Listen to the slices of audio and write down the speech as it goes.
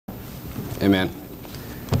Amen.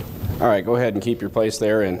 All right, go ahead and keep your place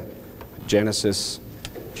there in Genesis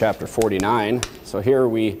chapter 49. So here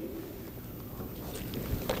we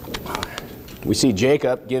see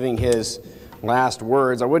Jacob giving his last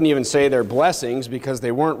words. I wouldn't even say they're blessings because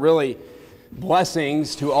they weren't really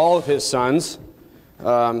blessings to all of his sons,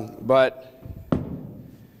 but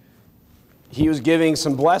he was giving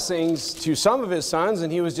some blessings to some of his sons,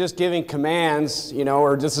 and he was just giving commands,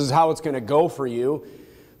 or this is how it's going to go for you,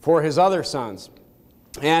 for his other sons.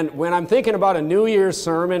 And when I'm thinking about a New Year's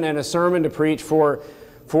sermon and a sermon to preach for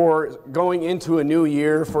going into a new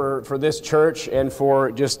year for this church and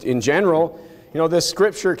for just in general, this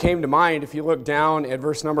scripture came to mind. If you look down at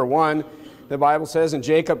verse number 1, the Bible says, "And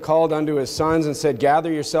Jacob called unto his sons and said,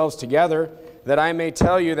 Gather yourselves together, that I may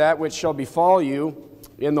tell you that which shall befall you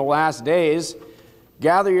in the last days.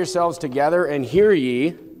 Gather yourselves together and hear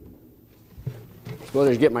ye." Well,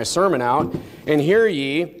 there's get my sermon out. "And hear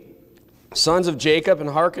ye, sons of Jacob, and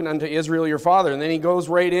hearken unto Israel your father." And then he goes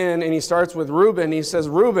right in and he starts with Reuben. He says,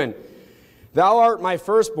 "Reuben, thou art my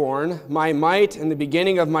firstborn, my might, and the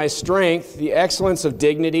beginning of my strength, the excellence of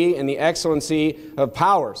dignity and the excellency of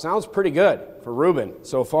power." Sounds pretty good for Reuben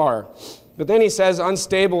so far. But then he says,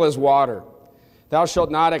 "Unstable as water. Thou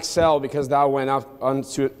shalt not excel, because thou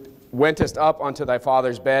wentest up unto thy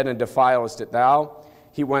father's bed, and defilest it thou.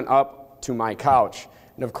 He went up to my couch."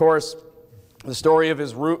 And of course, the story of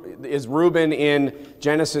is Reuben in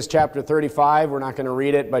Genesis chapter 35. We're not going to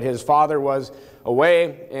read it, but his father was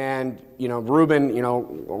away, and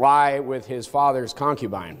Reuben lie with his father's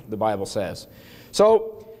concubine, the Bible says.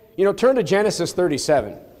 So turn to Genesis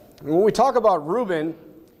 37. And when we talk about Reuben,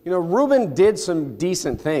 Reuben did some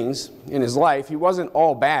decent things in his life. He wasn't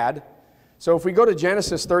all bad. So if we go to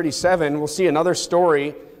Genesis 37, we'll see another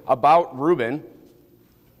story about Reuben,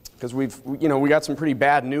 because we got some pretty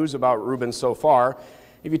bad news about Reuben so far.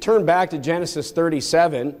 If you turn back to Genesis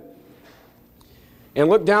 37 and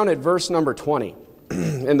look down at verse number 20,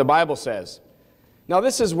 and the Bible says, now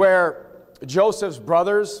this is where Joseph's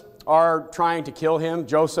brothers are trying to kill him.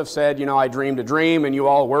 Joseph said, "I dreamed a dream, and you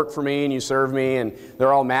all work for me, and you serve me," and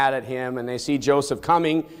they're all mad at him, and they see Joseph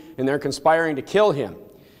coming, and they're conspiring to kill him.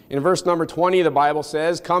 In verse number 20, the Bible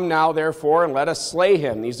says, "Come now, therefore, and let us slay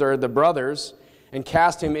him," these are the brothers, "and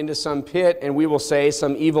cast him into some pit, and we will say,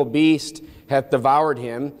 Some evil beast hath devoured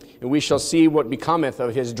him, and we shall see what becometh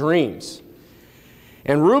of his dreams."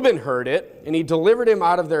 And Reuben heard it, and he delivered him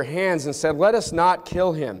out of their hands, and said, "Let us not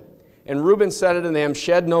kill him." And Reuben said unto them,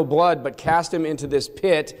 "Shed no blood, but cast him into this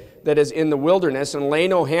pit that is in the wilderness, and lay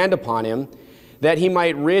no hand upon him, that he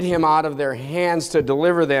might rid him out of their hands to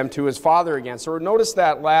deliver them to his father again." So notice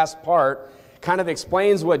that last part kind of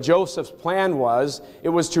explains what Joseph's plan was. It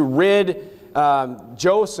was to rid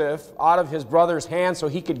Joseph out of his brother's hands so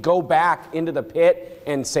he could go back into the pit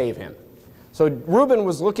and save him. So Reuben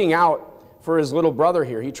was looking out for his little brother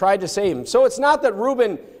here. He tried to save him. So it's not that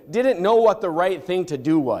Reuben didn't know what the right thing to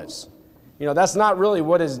do was. That's not really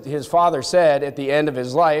what his father said at the end of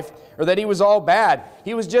his life, or that he was all bad.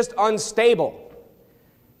 He was just unstable.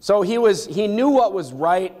 So he knew what was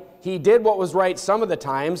right. He did what was right some of the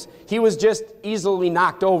times. He was just easily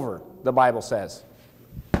knocked over, the Bible says.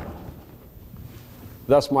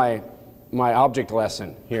 Thus my object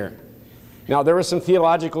lesson here. Now, there was some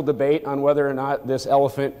theological debate on whether or not this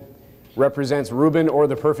elephant represents Reuben or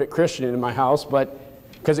the perfect Christian in my house, but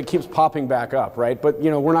because it keeps popping back up, right? But,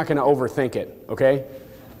 we're not going to overthink it, okay?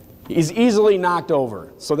 He's easily knocked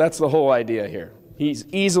over. So that's the whole idea here. He's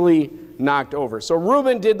easily knocked over. So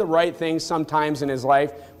Reuben did the right thing sometimes in his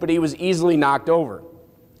life, but he was easily knocked over.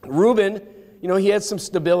 Reuben, he had some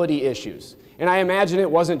stability issues. And I imagine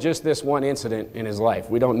it wasn't just this one incident in his life.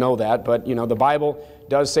 We don't know that, but, the Bible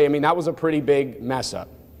does say, that was a pretty big mess up.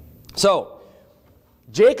 So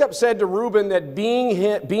Jacob said to Reuben that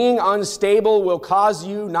being unstable will cause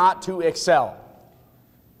you not to excel.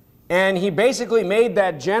 And he basically made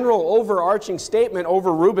that general overarching statement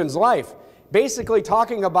over Reuben's life, basically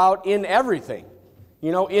talking about in everything,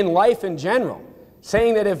 in life in general,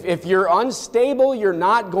 saying that if you're unstable, you're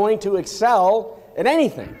not going to excel at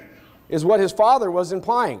anything, is what his father was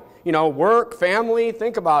implying. Work, family,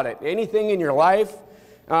 think about it, anything in your life.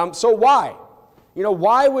 So why?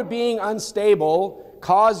 Why would being unstable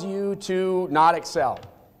cause you to not excel?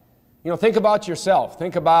 Think about yourself.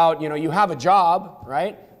 Think about, you have a job,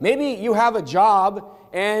 right? Maybe you have a job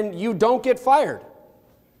and you don't get fired.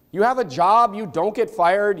 You have a job, you don't get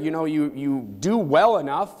fired, you do well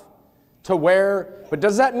enough to where, but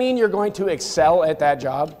does that mean you're going to excel at that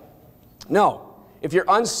job? No. If you're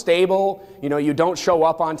unstable, you don't show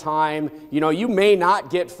up on time, you may not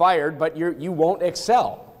get fired, but you won't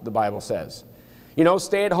excel, the Bible says. You know,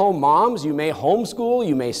 stay-at-home moms, you may homeschool,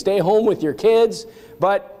 you may stay home with your kids,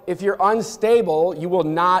 but if you're unstable, you will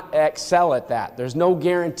not excel at that. There's no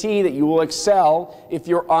guarantee that you will excel if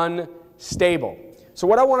you're unstable. So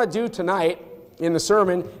what I want to do tonight in the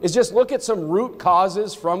sermon is just look at some root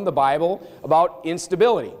causes from the Bible about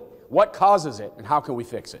instability. What causes it and how can we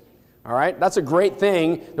fix it? All right? That's a great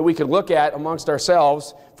thing that we could look at amongst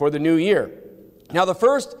ourselves for the new year. Now the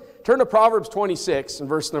first, turn to Proverbs 26 and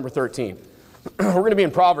verse number 13. We're going to be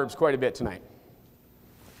in Proverbs quite a bit tonight.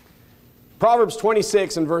 Proverbs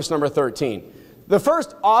 26 and verse number 13. The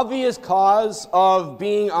first obvious cause of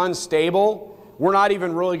being unstable, we're not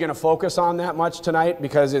even really going to focus on that much tonight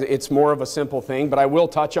because it's more of a simple thing, but I will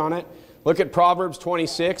touch on it. Look at Proverbs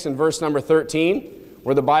 26 and verse number 13,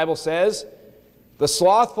 where the Bible says, "The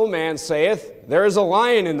slothful man saith, there is a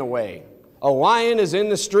lion in the way. A lion is in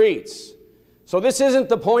the streets." So this isn't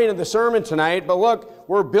the point of the sermon tonight, but look,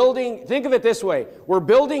 we're building, think of it this way, we're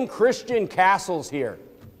building Christian castles here,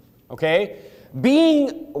 okay?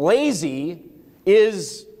 Being lazy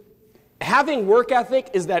is, having work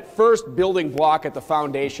ethic is that first building block at the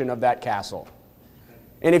foundation of that castle.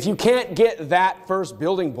 And if you can't get that first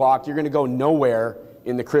building block, you're going to go nowhere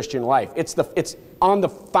in the Christian life. It's on the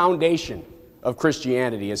foundation of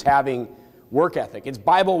Christianity is having work ethic. It's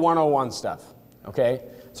Bible 101 stuff, okay?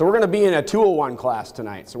 So we're going to be in a 201 class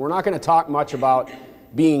tonight. So we're not going to talk much about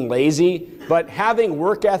being lazy, but having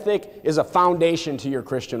work ethic is a foundation to your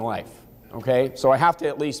Christian life, okay? So I have to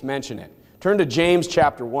at least mention it. Turn to James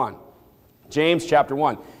chapter 1. James chapter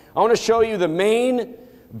 1. I want to show you the main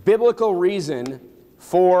biblical reason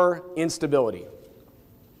for instability.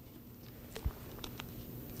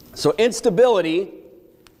 So instability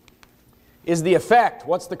is the effect.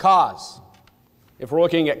 What's the cause? If we're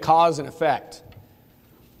looking at cause and effect.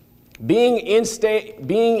 Being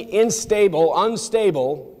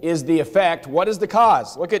unstable is the effect. What is the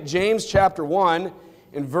cause? Look at James chapter 1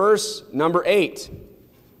 and verse number 8,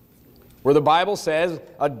 where the Bible says,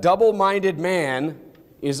 "A double-minded man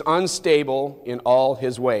is unstable in all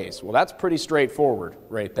his ways." Well, that's pretty straightforward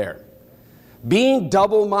right there. Being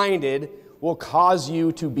double-minded will cause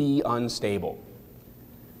you to be unstable.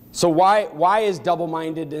 So why is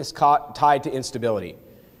double-mindedness tied to instability?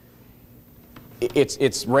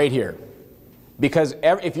 It's right here. Because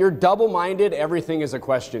if you're double-minded, everything is a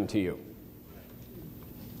question to you.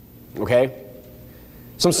 Okay?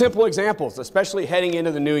 Some simple examples, especially heading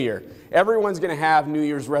into the new year. Everyone's going to have New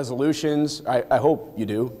Year's resolutions. I hope you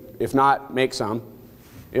do. If not, make some.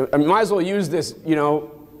 I might as well use this,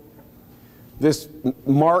 this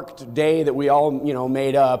marked day that we all,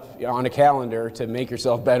 made up on a calendar to make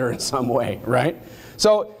yourself better in some way, right?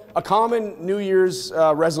 So a common New Year's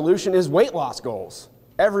resolution is weight loss goals.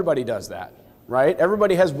 Everybody does that, right?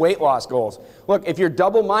 Everybody has weight loss goals. Look, if you're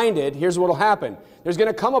double-minded, here's what will happen. There's going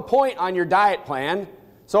to come a point on your diet plan.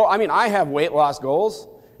 So, I have weight loss goals.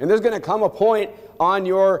 And there's going to come a point on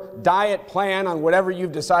your diet plan on whatever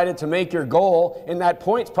you've decided to make your goal. And that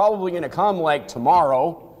point's probably going to come like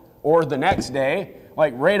tomorrow or the next day,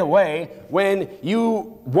 like right away, when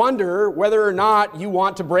you wonder whether or not you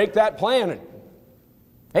want to break that plan.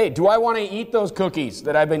 Hey, do I want to eat those cookies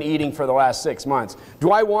that I've been eating for the last 6 months?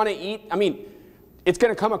 Do I want to eat? It's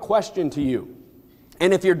going to come a question to you.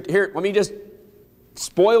 And if you're here, let me just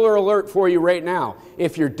spoiler alert for you right now.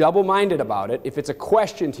 If you're double-minded about it, if it's a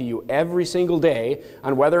question to you every single day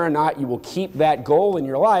on whether or not you will keep that goal in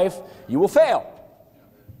your life, you will fail.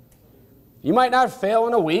 You might not fail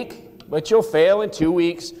in a week, but you'll fail in 2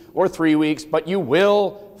 weeks or 3 weeks, but you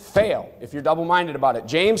will fail if you're double-minded about it.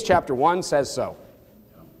 James chapter 1 says so.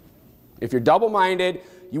 If you're double-minded,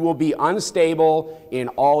 you will be unstable in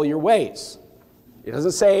all your ways. It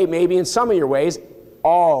doesn't say maybe in some of your ways,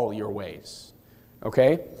 all your ways.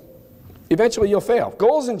 Okay? Eventually you'll fail.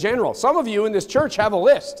 Goals in general. Some of you in this church have a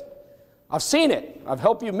list. I've seen it. I've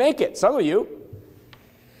helped you make it. Some of you.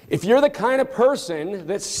 If you're the kind of person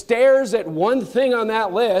that stares at one thing on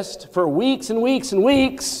that list for weeks and weeks and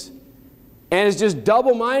weeks and is just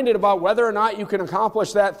double-minded about whether or not you can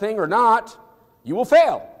accomplish that thing or not, you will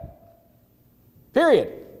fail.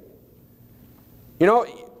 Period.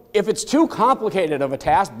 If it's too complicated of a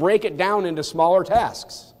task, break it down into smaller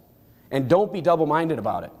tasks. And don't be double-minded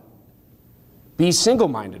about it. Be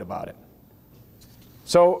single-minded about it.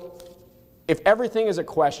 So, if everything is a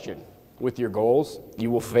question with your goals,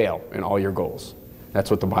 you will fail in all your goals.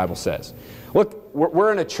 That's what the Bible says. Look,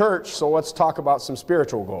 we're in a church, so let's talk about some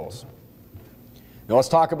spiritual goals. Now, let's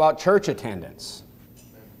talk about church attendance.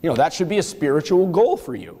 That should be a spiritual goal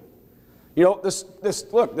for you. Look,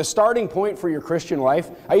 the starting point for your Christian life,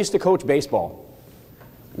 I used to coach baseball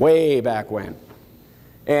way back when.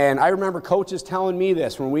 And I remember coaches telling me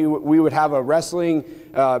this when we would have a wrestling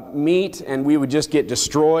meet and we would just get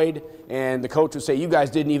destroyed, and the coach would say, "You guys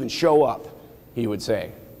didn't even show up," he would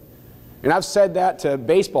say. And I've said that to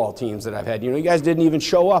baseball teams that I've had. You guys didn't even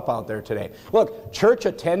show up out there today. Look, church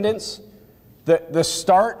attendance, the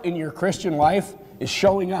start in your Christian life is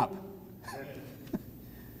showing up.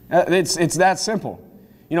 It's that simple.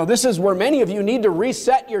 This is where many of you need to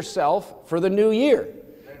reset yourself for the new year.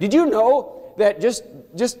 Did you know that just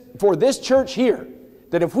for this church here,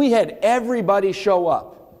 that if we had everybody show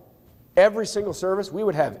up, every single service, we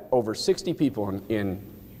would have over 60 people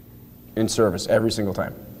in service every single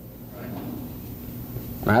time.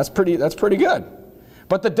 Now, that's pretty good.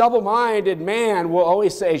 But the double-minded man will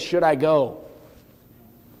always say, "Should I go?"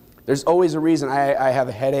 There's always a reason. I have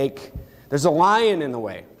a headache. There's a lion in the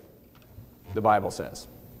way, the Bible says.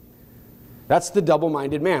 That's the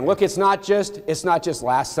double-minded man. Look, it's not just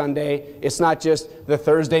last Sunday. It's not just the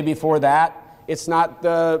Thursday before that. It's not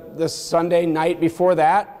the Sunday night before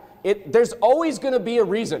that. There's always going to be a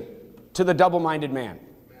reason to the double-minded man.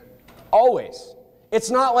 Always. It's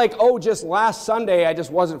not like, oh, just last Sunday I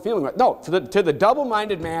just wasn't feeling right. No, to the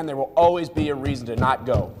double-minded man, there will always be a reason to not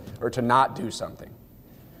go or to not do something.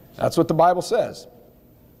 That's what the Bible says.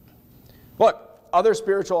 Look, other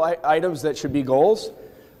spiritual items that should be goals,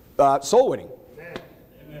 soul winning.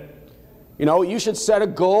 Amen. You should set a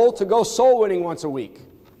goal to go soul winning once a week.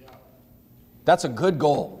 That's a good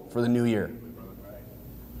goal for the new year.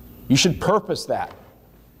 You should purpose that.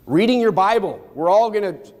 Reading your Bible. We're all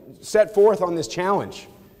going to set forth on this challenge,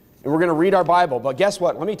 and we're going to read our Bible. But guess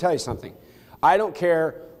what? Let me tell you something. I don't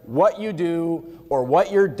care what you do or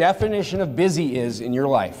what your definition of busy is in your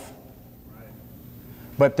life,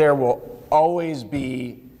 but there will always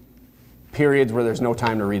be periods where there's no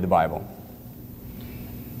time to read the Bible.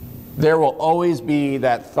 There will always be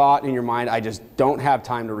that thought in your mind, I just don't have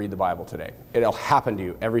time to read the Bible today. It'll happen to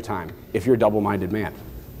you every time if you're a double-minded man.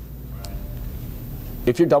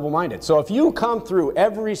 If you're double-minded. So if you come through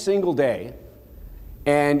every single day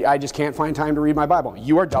and I just can't find time to read my Bible,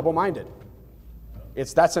 you are double-minded.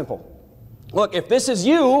 It's that simple. Look, if this is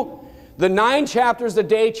you, the 9 chapters a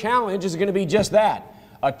day challenge is going to be just that,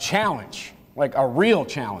 a challenge, like a real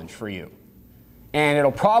challenge for you. And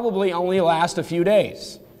it'll probably only last a few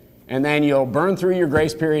days. And then you'll burn through your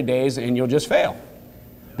grace period days and you'll just fail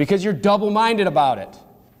because you're double-minded about it.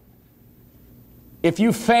 If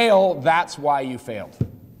you fail, that's why you failed,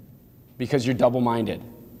 because you're double-minded.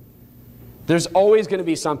 There's always going to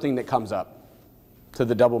be something that comes up to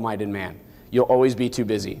the double-minded man. You'll always be too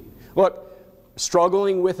busy. Look,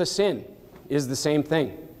 struggling with a sin is the same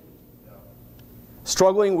thing.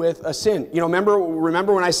 Struggling with a sin.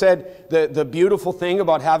 Remember when I said the beautiful thing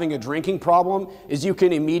about having a drinking problem is you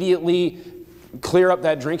can immediately clear up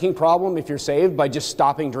that drinking problem if you're saved by just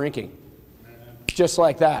stopping drinking. Just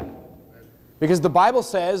like that. Because the Bible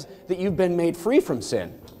says that you've been made free from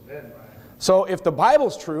sin. So if the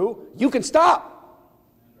Bible's true, you can stop.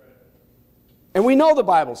 And we know the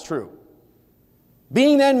Bible's true.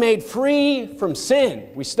 Being then made free from sin.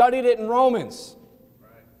 We studied it in Romans.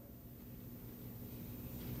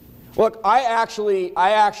 Look, I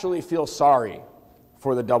actually feel sorry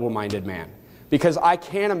for the double-minded man, because I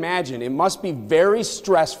can't imagine, it must be very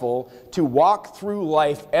stressful to walk through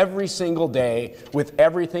life every single day with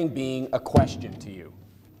everything being a question to you.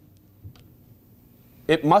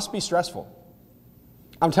 It must be stressful.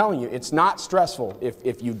 I'm telling you, it's not stressful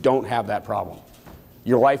if you don't have that problem.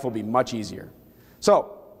 Your life will be much easier.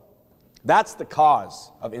 So, that's the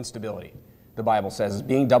cause of instability, the Bible says, is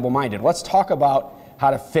being double-minded. Let's talk about how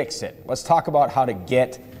to fix it. Let's talk about how to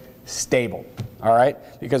get stable, all right?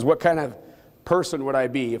 Because what kind of person would I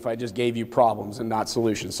be if I just gave you problems and not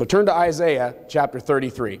solutions? So turn to Isaiah chapter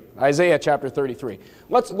 33. Isaiah chapter 33.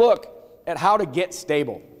 Let's look at how to get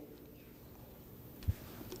stable.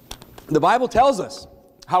 The Bible tells us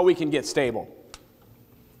how we can get stable.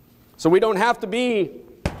 So we don't have to be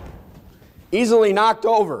easily knocked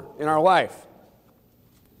over in our life.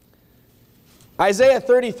 Isaiah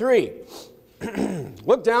 33.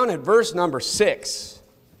 Look down at verse number 6.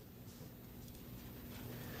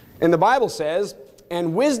 And the Bible says,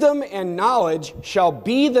 "And wisdom and knowledge shall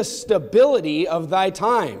be the stability of thy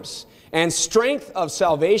times, and strength of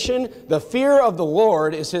salvation, the fear of the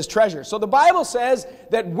Lord is his treasure." So the Bible says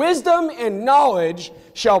that wisdom and knowledge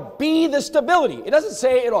shall be the stability. It doesn't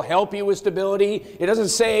say it'll help you with stability. It doesn't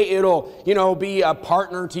say it'll, be a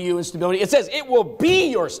partner to you in stability. It says it will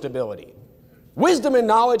be your stability. Wisdom and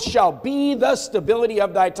knowledge shall be the stability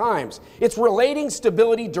of thy times. It's relating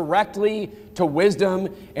stability directly to wisdom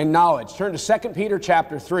and knowledge. Turn to 2 Peter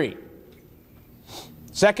chapter 3.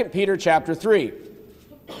 2 Peter chapter 3.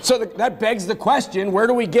 So that begs the question, where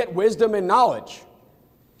do we get wisdom and knowledge?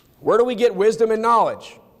 Where do we get wisdom and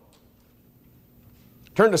knowledge?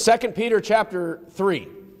 Turn to 2 Peter chapter 3.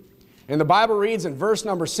 And the Bible reads in verse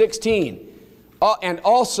number 16, and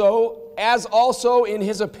also, as also in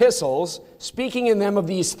his epistles, speaking in them of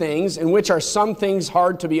these things, in which are some things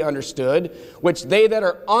hard to be understood, which they that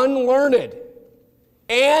are unlearned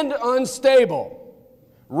and unstable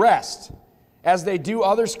rest, as they do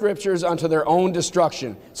other scriptures unto their own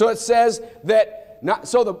destruction. So it says that,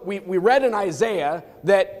 we read in Isaiah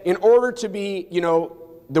that in order to be,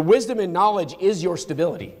 the wisdom and knowledge is your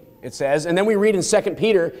stability, it says. And then we read in 2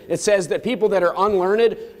 Peter, it says that people that are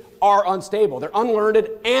unlearned are unstable. They're unlearned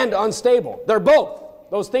and unstable. They're both.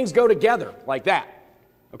 Those things go together like that.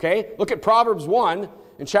 Okay? Look at Proverbs 1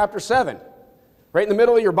 in chapter 7. Right in the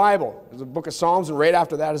middle of your Bible is the book of Psalms, and right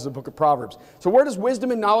after that is the book of Proverbs. So where does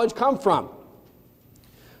wisdom and knowledge come from?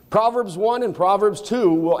 Proverbs 1 and Proverbs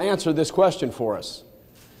 2 will answer this question for us.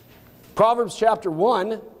 Proverbs chapter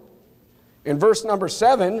 1, in verse number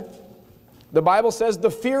 7, the Bible says,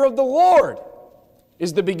 the fear of the Lord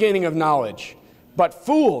is the beginning of knowledge, but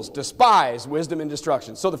fools despise wisdom and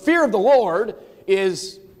destruction. So the fear of the Lord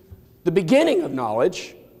is the beginning of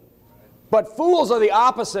knowledge, but fools are the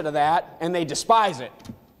opposite of that, and they despise it.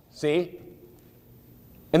 See?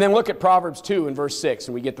 And then look at Proverbs 2 and verse 6,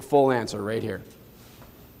 and we get the full answer right here.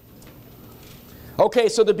 Okay,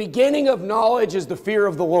 so the beginning of knowledge is the fear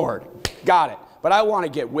of the Lord. Got it. But I want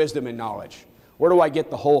to get wisdom and knowledge. Where do I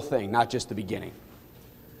get the whole thing, not just the beginning?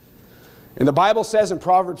 And the Bible says in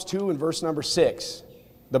Proverbs 2 and verse number 6,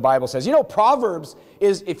 the Bible says, Proverbs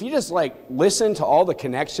is, if you just listen to all the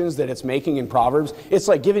connections that it's making in Proverbs, it's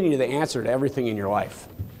like giving you the answer to everything in your life.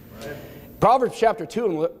 Right. Proverbs chapter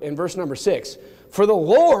 2 and verse number 6, for the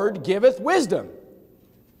Lord giveth wisdom.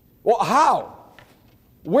 Well, how?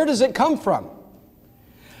 Where does it come from?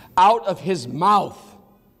 Out of his mouth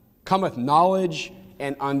cometh knowledge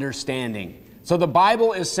and understanding. So the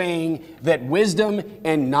Bible is saying that wisdom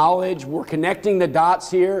and knowledge, we're connecting the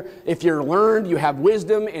dots here. If you're learned, you have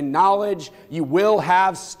wisdom and knowledge, you will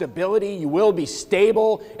have stability, you will be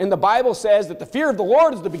stable. And the Bible says that the fear of the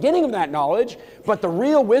Lord is the beginning of that knowledge, but the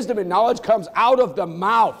real wisdom and knowledge comes out of the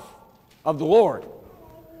mouth of the Lord.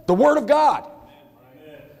 The Word of God.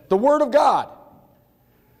 The Word of God.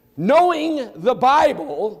 Knowing the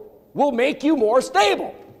Bible will make you more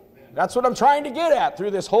stable. That's what I'm trying to get at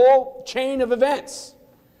through this whole chain of events.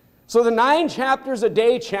 So the 9 chapters a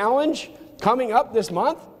day challenge coming up this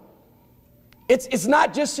month, it's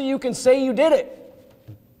not just so you can say you did it.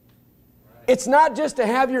 It's not just to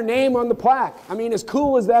have your name on the plaque. I mean, as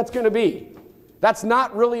cool as that's going to be, that's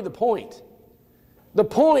not really the point. The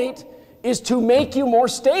point is to make you more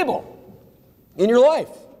stable in your life.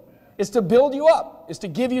 It's to build you up. It's to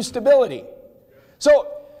give you stability. So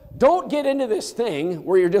don't get into this thing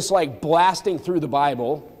where you're just blasting through the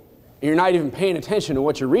Bible and you're not even paying attention to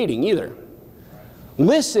what you're reading either.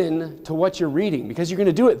 Listen to what you're reading, because you're going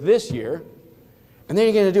to do it this year, and then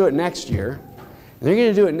you're going to do it next year, and then you're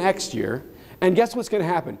going to do it next year, and guess what's going to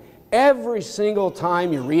happen? Every single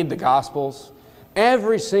time you read the Gospels,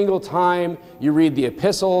 every single time you read the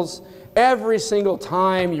epistles, every single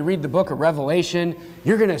time you read the book of Revelation,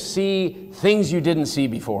 you're going to see things you didn't see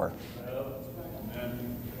before.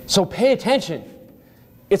 So pay attention.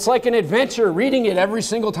 It's like an adventure reading it every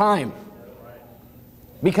single time.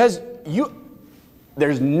 Because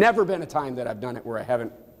there's never been a time that I've done it where I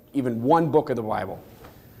haven't even one book of the Bible,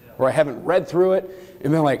 where I haven't read through it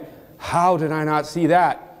and been like, how did I not see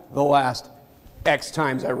that the last X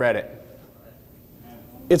times I read it?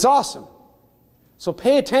 It's awesome. So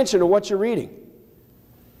pay attention to what you're reading.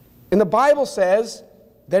 And the Bible says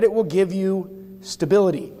that it will give you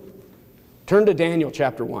stability. Turn to Daniel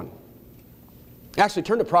chapter 1. Actually,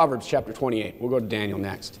 turn to Proverbs chapter 28. We'll go to Daniel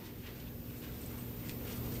next.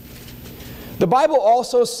 The Bible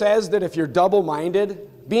also says that if you're double-minded,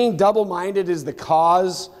 being double-minded is the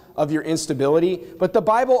cause of your instability. But the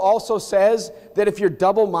Bible also says that if you're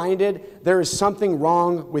double-minded, there is something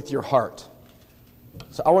wrong with your heart.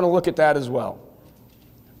 So I want to look at that as well.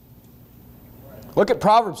 Look at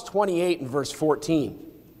Proverbs 28 and verse 14.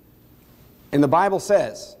 And the Bible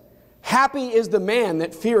says, happy is the man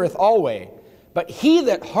that feareth always, but he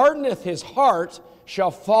that hardeneth his heart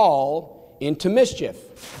shall fall into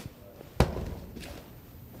mischief.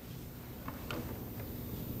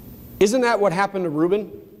 Isn't that what happened to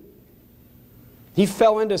Reuben? He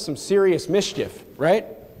fell into some serious mischief, right?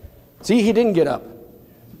 See, he didn't get up.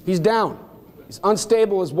 He's down. He's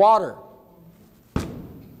unstable as water.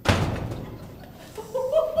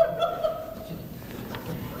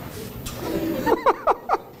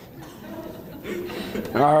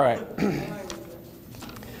 All All right.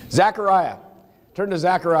 Zechariah. Turn to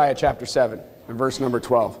Zechariah chapter 7 and verse number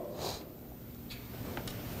 12.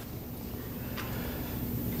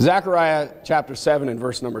 Zechariah chapter 7 and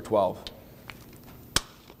verse number 12.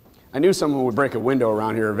 I knew someone would break a window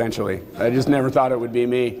around here eventually. I just never thought it would be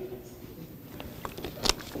me.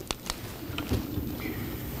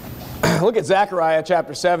 Look at Zechariah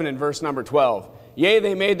chapter 7 and verse number 12. Yea,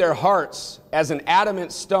 they made their hearts as an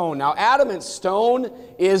adamant stone. Now, adamant stone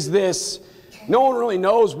is this, no one really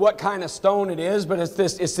knows what kind of stone it is, but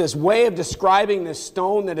it's this way of describing this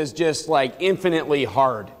stone that is just like infinitely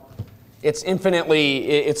hard. It's infinitely,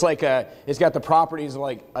 it's got the properties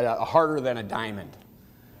like harder than a diamond.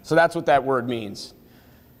 So that's what that word means.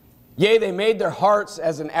 Yea, they made their hearts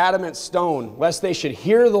as an adamant stone, lest they should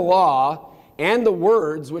hear the law and the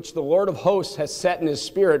words which the Lord of hosts has set in his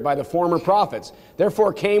spirit by the former prophets.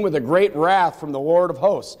 Therefore came with a great wrath from the Lord of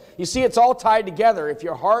hosts. You see, it's all tied together. If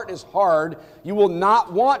your heart is hard, you will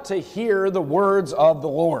not want to hear the words of the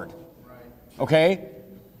Lord. Okay?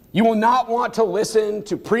 You will not want to listen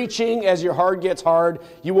to preaching as your heart gets hard.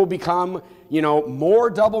 You will become,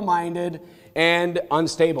 more double-minded and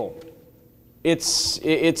unstable. It's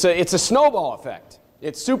a snowball effect.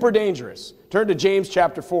 It's super dangerous. Turn to James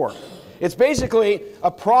chapter 4. It's basically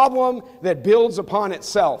a problem that builds upon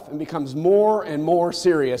itself and becomes more and more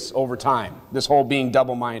serious over time, this whole being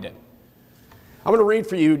double-minded. I'm going to read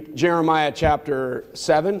for you Jeremiah chapter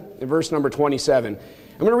 7 and verse number 27.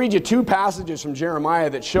 I'm going to read you two passages from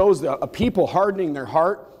Jeremiah that shows a people hardening their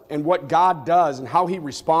heart and what God does and how he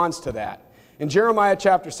responds to that. In Jeremiah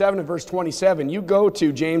chapter 7 and verse 27, you go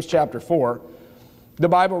to James chapter 4. The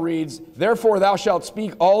Bible reads, Therefore thou shalt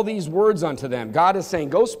speak all these words unto them. God is saying,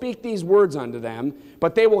 go speak these words unto them,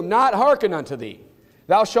 but they will not hearken unto thee.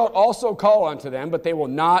 Thou shalt also call unto them, but they will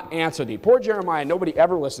not answer thee. Poor Jeremiah, nobody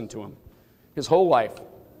ever listened to him his whole life.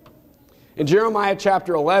 In Jeremiah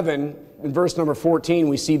chapter 11, in verse number 14,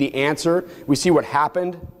 we see the answer. We see what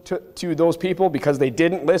happened to those people because they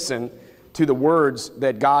didn't listen to the words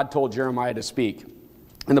that God told Jeremiah to speak.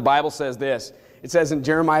 And the Bible says this. It says in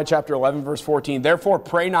Jeremiah chapter 11, verse 14, Therefore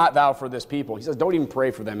pray not thou for this people. He says, don't even pray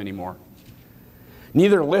for them anymore.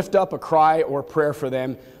 Neither lift up a cry or prayer for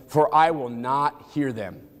them, for I will not hear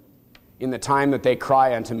them in the time that they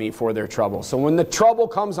cry unto me for their trouble. So when the trouble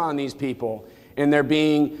comes on these people and they're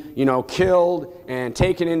being, killed and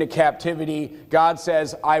taken into captivity, God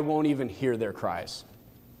says, I won't even hear their cries.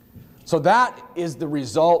 So that is the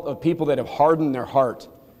result of people that have hardened their heart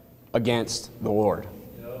against the Lord.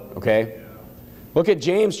 Okay? Look at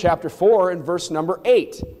James chapter 4 and verse number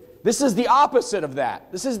 8. This is the opposite of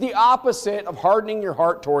that. This is the opposite of hardening your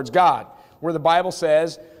heart towards God, where the Bible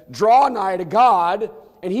says, draw nigh to God,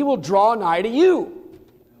 and he will draw nigh to you.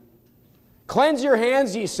 Cleanse your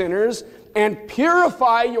hands, ye sinners, and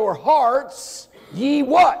purify your hearts, ye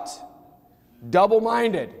what?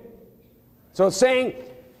 Double-minded. So it's saying,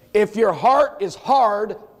 if your heart is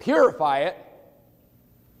hard, purify it.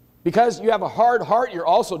 Because you have a hard heart, you're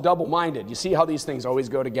also double-minded. You see how these things always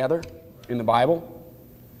go together in the Bible?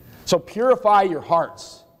 So purify your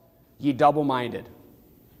hearts, ye double-minded.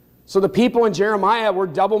 So the people in Jeremiah were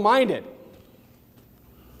double-minded.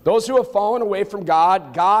 Those who have fallen away from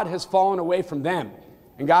God, God has fallen away from them.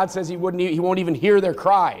 And God says he won't even hear their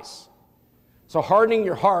cries. So hardening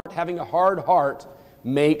your heart, having a hard heart,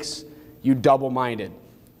 makes you double-minded.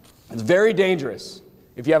 It's very dangerous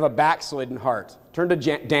if you have a backslidden heart. Turn to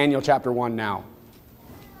Daniel chapter 1 now.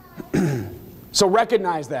 So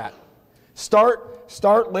recognize that.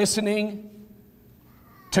 Start listening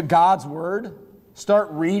to God's Word. Start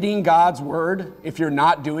reading God's Word if you're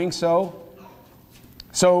not doing so.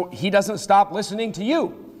 So He doesn't stop listening to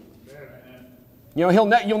you. You'll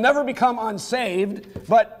never become unsaved,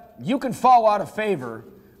 but you can fall out of favor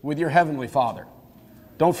with your Heavenly Father.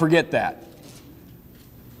 Don't forget that.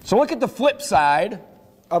 So look at the flip side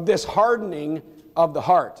of this hardening of the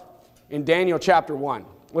heart in Daniel chapter 1.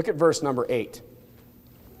 Look at verse number 8.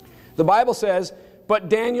 The Bible says, But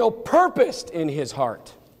Daniel purposed in his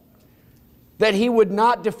heart that he would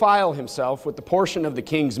not defile himself with the portion of the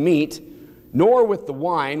king's meat, nor with the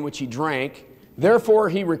wine which he drank. Therefore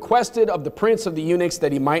he requested of the prince of the eunuchs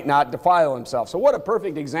that he might not defile himself. So what a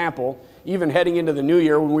perfect example, even heading into the new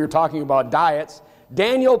year when we were talking about diets.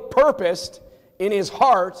 Daniel purposed in his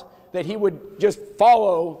heart that he would just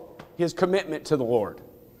follow his commitment to the Lord.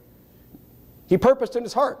 He purposed in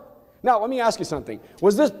his heart. Now, let me ask you something.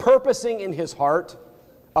 Was this purposing in his heart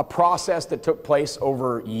a process that took place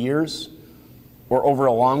over years or over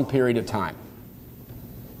a long period of time?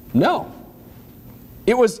 No.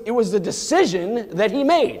 It was the decision that he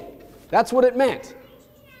made. That's what it meant.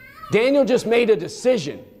 Daniel just made a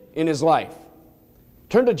decision in his life.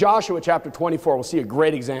 Turn to Joshua chapter 24. We'll see a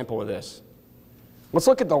great example of this. Let's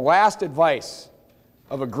look at the last advice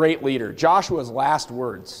of a great leader. Joshua's last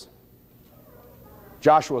words.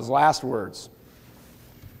 Joshua's last words.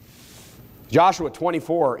 Joshua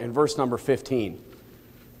 24 in verse number 15.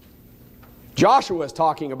 Joshua is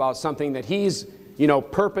talking about something that he's,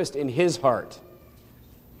 purposed in his heart.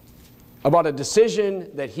 About a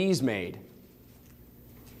decision that he's made.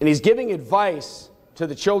 And he's giving advice to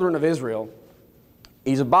the children of Israel.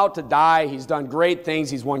 He's about to die. He's done great things.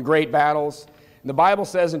 He's won great battles. And the Bible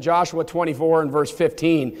says in Joshua 24 and verse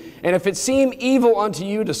 15, "And if it seem evil unto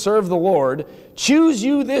you to serve the Lord, choose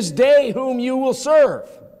you this day whom you will serve.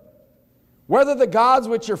 Whether the gods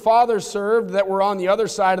which your fathers served that were on the other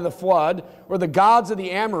side of the flood, or the gods of the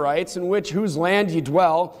Amorites in whose land ye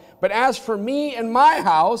dwell. But as for me and my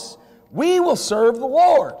house, we will serve the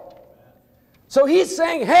Lord." So he's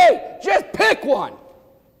saying, hey, just pick one.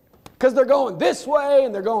 Because they're going this way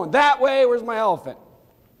and they're going that way. Where's my elephant?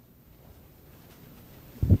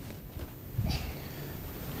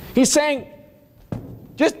 He's saying,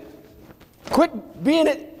 just quit being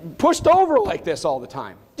pushed over like this all the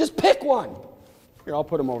time. Just pick one. Here, I'll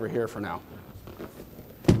put him over here for now.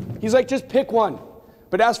 He's like, just pick one.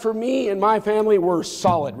 But as for me and my family, we're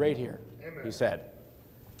solid right here, Amen. He said.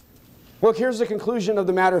 Look, here's the conclusion of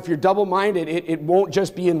the matter. If you're double-minded, it won't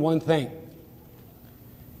just be in one thing.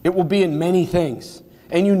 It will be in many things.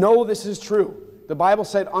 And you know this is true. The Bible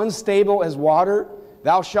said, unstable as water,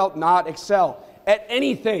 thou shalt not excel. At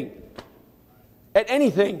anything. At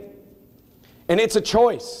anything. And it's a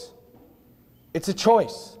choice. It's a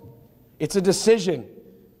choice. It's a decision.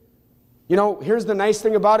 Here's the nice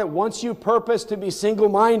thing about it. Once you purpose to be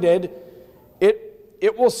single-minded,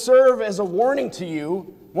 it will serve as a warning to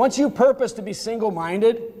you. Once you purpose to be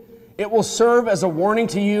single-minded, it will serve as a warning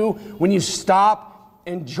to you when you stop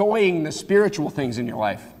enjoying the spiritual things in your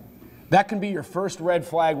life. That can be your first red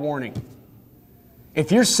flag warning.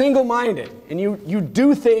 If you're single-minded and you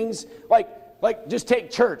do things like just take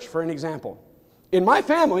church for an example. In my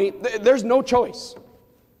family, there's no choice.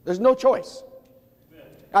 There's no choice.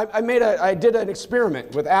 I did an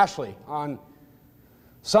experiment with Ashley on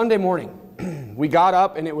Sunday morning. We got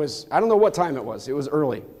up and it was, I don't know what time it was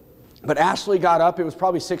early. But Ashley got up, it was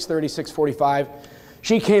probably 6:30, 6:45.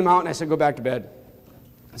 She came out and I said, go back to bed.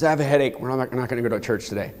 I said, I have a headache, we're not going to go to church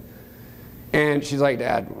today. And she's like,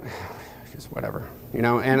 Dad, just whatever,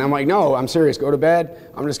 And I'm like, no, I'm serious, go to bed.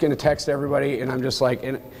 I'm just going to text everybody. And I'm just like,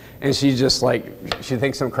 and she's just like, she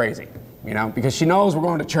thinks I'm crazy, because she knows we're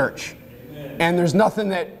going to church. Amen. And there's nothing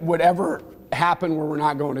that would ever happen where we're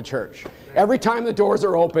not going to church. Every time the doors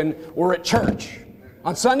are open, we're at church.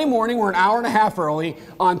 On Sunday morning, we're an hour and a half early.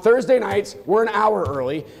 On Thursday nights, we're an hour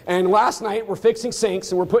early. And last night, we're fixing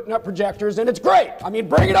sinks and we're putting up projectors, and it's great. I mean,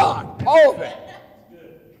 bring it on, all of it.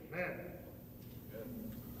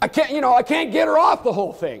 I can't get her off the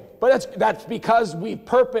whole thing. But that's because we've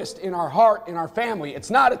purposed in our heart, in our family. It's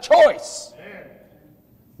not a choice.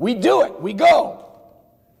 We do it. We go.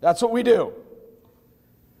 That's what we do.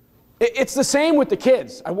 It's the same with the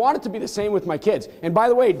kids. I want it to be the same with my kids. And by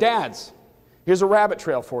the way, dads, here's a rabbit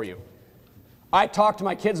trail for you. I talk to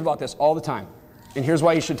my kids about this all the time. And here's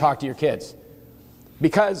why you should talk to your kids.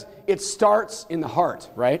 Because it starts in the heart,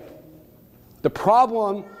 right? The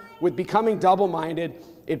problem with becoming double-minded,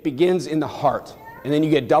 it begins in the heart. And then you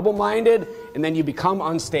get double-minded, and then you become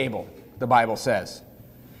unstable, the Bible says.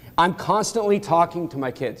 I'm constantly talking to my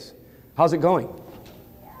kids. How's it going?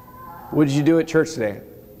 What did you do at church today?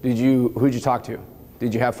 Who'd you talk to?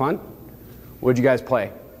 Did you have fun? What did you guys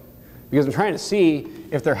play? Because I'm trying to see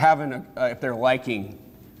if they're liking.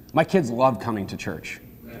 My kids love coming to church.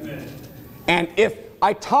 Amen. And if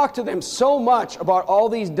I talk to them so much about all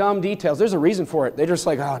these dumb details, there's a reason for it. They're just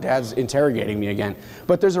like, oh, Dad's interrogating me again.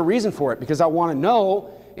 But there's a reason for it, because I want to know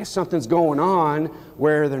if something's going on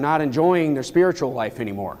where they're not enjoying their spiritual life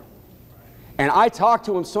anymore. And I talk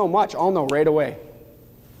to them so much, I'll know right away.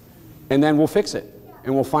 And then we'll fix it.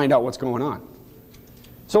 And we'll find out what's going on.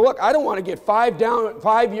 So look, I don't want to get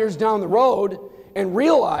 5 years down the road and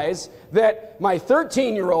realize that my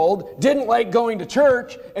 13-year-old didn't like going to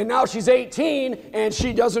church, and now she's 18 and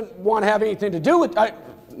she doesn't want to have anything to do with it.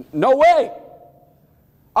 No way.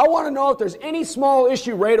 I want to know if there's any small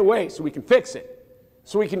issue right away so we can fix it.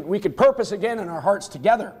 So we can purpose again in our hearts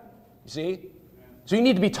together. You see? So you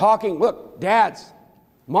need to be talking. Look, dads,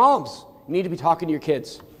 moms, you need to be talking to your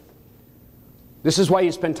kids. This is why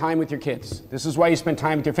you spend time with your kids. This is why you spend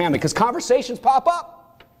time with your family. Because conversations pop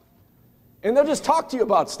up. And they'll just talk to you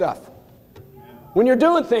about stuff. When you're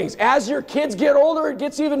doing things. As your kids get older, it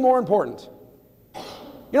gets even more important.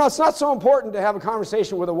 You know, it's not so important to have a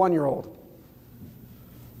conversation with a 1-year-old.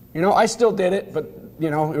 You know, I still did it, but, you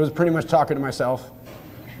know, it was pretty much talking to myself.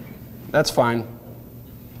 That's fine.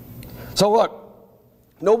 So look,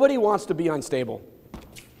 nobody wants to be unstable.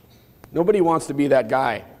 Nobody wants to be that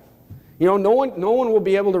guy. You know, no one will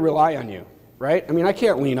be able to rely on you, right? I mean, I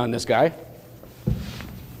can't lean on this guy.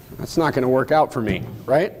 That's not going to work out for me,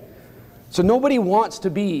 right? So nobody wants to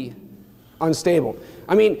be unstable.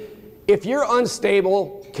 I mean, if you're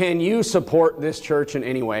unstable, can you support this church in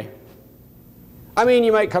any way? I mean,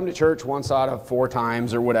 you might come to church once out of 4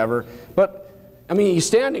 times or whatever, but I mean, he's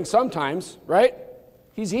standing sometimes, right?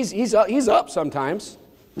 He's up sometimes,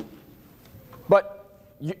 but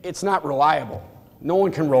it's not reliable. No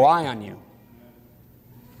one can rely on you.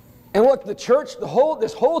 And look, the church,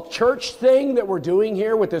 this whole church thing that we're doing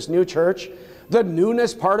here with this new church, the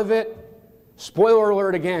newness part of it, spoiler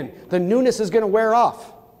alert again, the newness is going to wear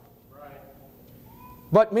off. Right.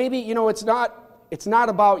 But maybe, you know, it's not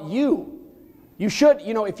about you. You should,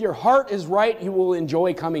 you know, if your heart is right, you will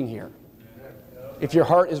enjoy coming here. If your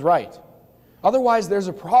heart is right. Otherwise, there's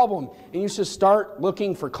a problem, and you should start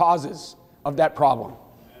looking for causes of that problem.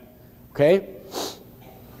 Okay?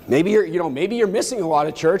 Maybe you're missing a lot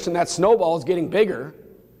of church, and that snowball is getting bigger.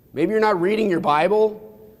 Maybe you're not reading your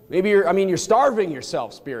Bible. Maybe you're starving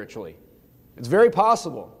yourself spiritually. It's very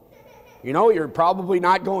possible. You know, you're probably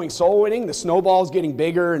not going soul winning. The snowball is getting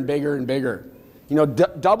bigger and bigger and bigger. You know,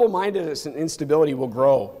 double-mindedness and instability will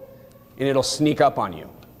grow, and it'll sneak up on you.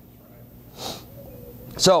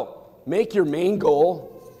 So, make your main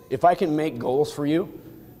goal, if I can make goals for you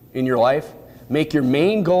in your life, make your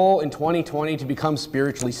main goal in 2020 to become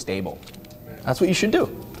spiritually stable. That's what you should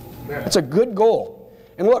do. That's a good goal.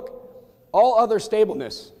 And look, all other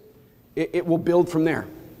stableness, it will build from there.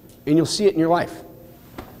 And you'll see it in your life.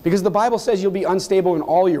 Because the Bible says you'll be unstable in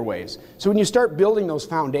all your ways. So when you start building those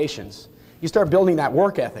foundations, you start building that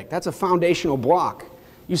work ethic. That's a foundational block.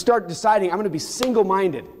 You start deciding, I'm going to be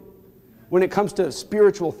single-minded when it comes to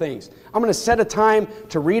spiritual things. I'm going to set a time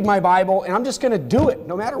to read my Bible, and I'm just going to do it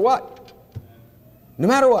no matter what. No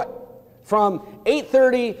matter what. From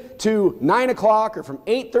 8:30 to 9 o'clock, or from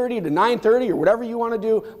 8:30 to 9:30, or whatever you want to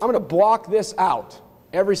do, I'm going to block this out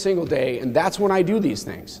every single day, and that's when I do these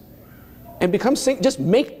things. And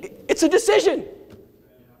it's a decision.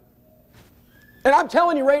 And I'm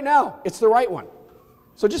telling you right now, it's the right one.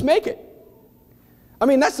 So just make it. I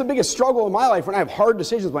mean, that's the biggest struggle in my life when I have hard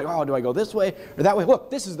decisions, like, oh, do I go this way or that way? Look,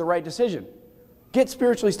 this is the right decision. Get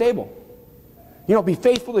spiritually stable. You know, be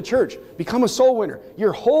faithful to church. Become a soul winner.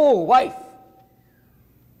 Your whole life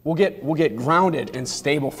will get grounded and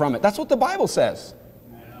stable from it. That's what the Bible says.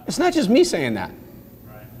 It's not just me saying that.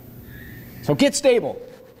 So get stable,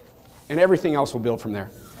 and everything else will build from there.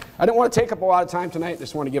 I don't want to take up a lot of time tonight.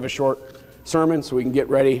 Just want to give a short sermon so we can get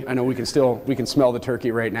ready. I know we can smell the turkey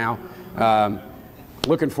right now.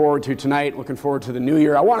 Looking forward to tonight. Looking forward to the new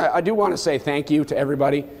year. I do want to say thank you to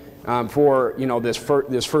everybody for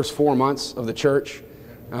this first 4 months of the church.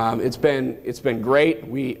 It's been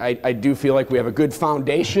great. I do feel like we have a good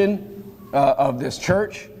foundation of this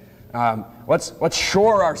church. Let's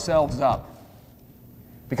shore ourselves up,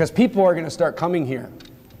 because people are going to start coming here.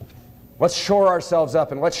 Let's shore ourselves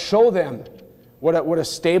up and let's show them what a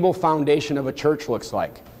stable foundation of a church looks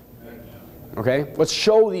like. Okay? Let's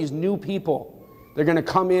show these new people. They're going to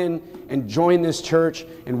come in and join this church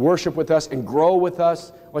and worship with us and grow with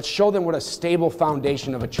us. Let's show them what a stable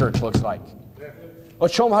foundation of a church looks like.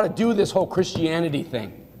 Let's show them how to do this whole Christianity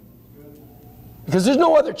thing. Because there's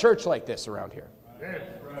no other church like this around here.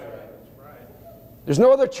 There's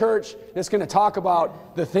no other church that's going to talk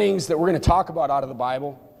about the things that we're going to talk about out of the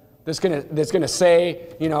Bible. That's going to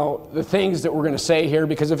say, you know, the things that we're going to say here.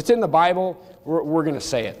 Because if it's in the Bible, we're going to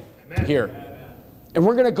say it here. And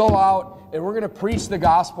we're going to go out and we're going to preach the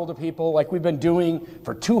gospel to people like we've been doing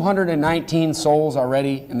for 219 souls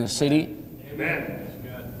already in this city. Amen.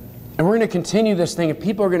 And we're going to continue this thing, and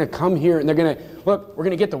people are going to come here and they're going to, look, we're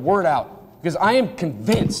going to get the word out. Because I am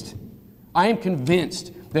convinced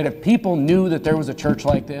that if people knew that there was a church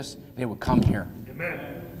like this, they would come here. Amen.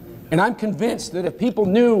 And I'm convinced that if people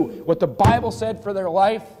knew what the Bible said for their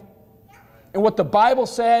life, and what the Bible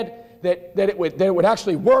said that it would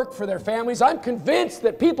actually work for their families, I'm convinced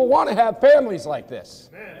that people want to have families like this.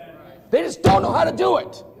 Amen. They just don't know how to do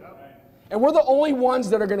it. And we're the only ones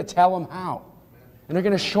that are going to tell them how. And they're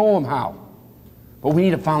going to show them how. But we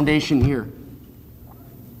need a foundation here.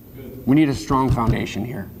 We need a strong foundation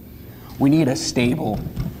here. We need a stable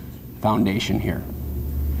foundation here.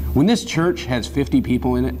 When this church has 50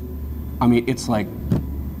 people in it, I mean, it's like,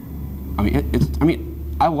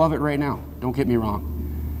 I love it right now. Don't get me wrong.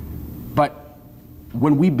 But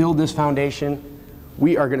when we build this foundation,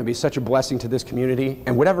 we are going to be such a blessing to this community.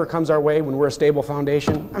 And whatever comes our way when we're a stable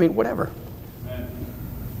foundation, I mean, whatever. Amen.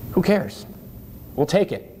 Who cares? We'll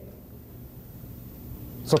take it.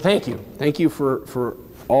 So thank you. Thank you for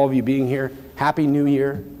all of you being here. Happy New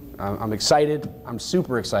Year. I'm excited. I'm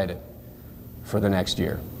super excited for the next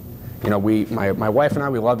year. You know, my wife and I,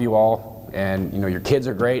 we love you all. And, you know, your kids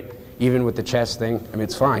are great, even with the chess thing. I mean,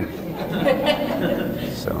 it's fine.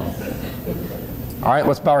 So, all right,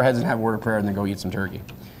 let's bow our heads and have a word of prayer and then go eat some turkey.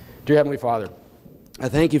 Dear Heavenly Father, I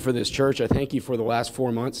thank you for this church. I thank you for the last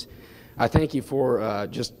 4 months. I thank you for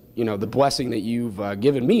just, you know, the blessing that you've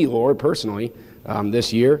given me, Lord, personally,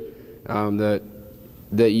 this year, that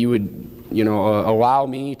you would, you know, allow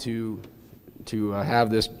me to have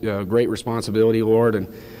this great responsibility, Lord,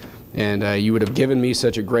 and you would have given me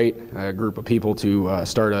such a great group of people to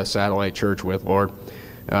start a satellite church with, Lord.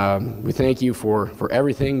 We thank you for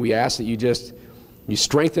everything. We ask that you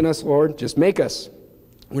strengthen us, Lord. Just make us,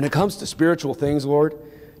 when it comes to spiritual things, Lord,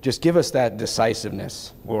 just give us that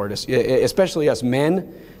decisiveness, Lord, especially us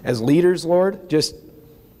men as leaders, Lord. Just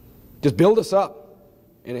build us up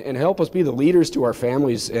and help us be the leaders to our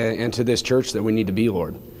families and to this church that we need to be,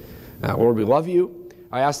 Lord. Lord, we love you.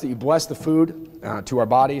 I ask that you bless the food to our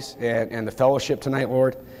bodies and the fellowship tonight,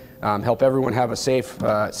 Lord. Help everyone have a safe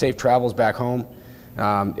travels back home.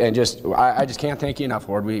 And I just can't thank you enough,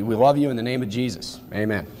 Lord. We love you in the name of Jesus.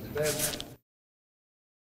 Amen.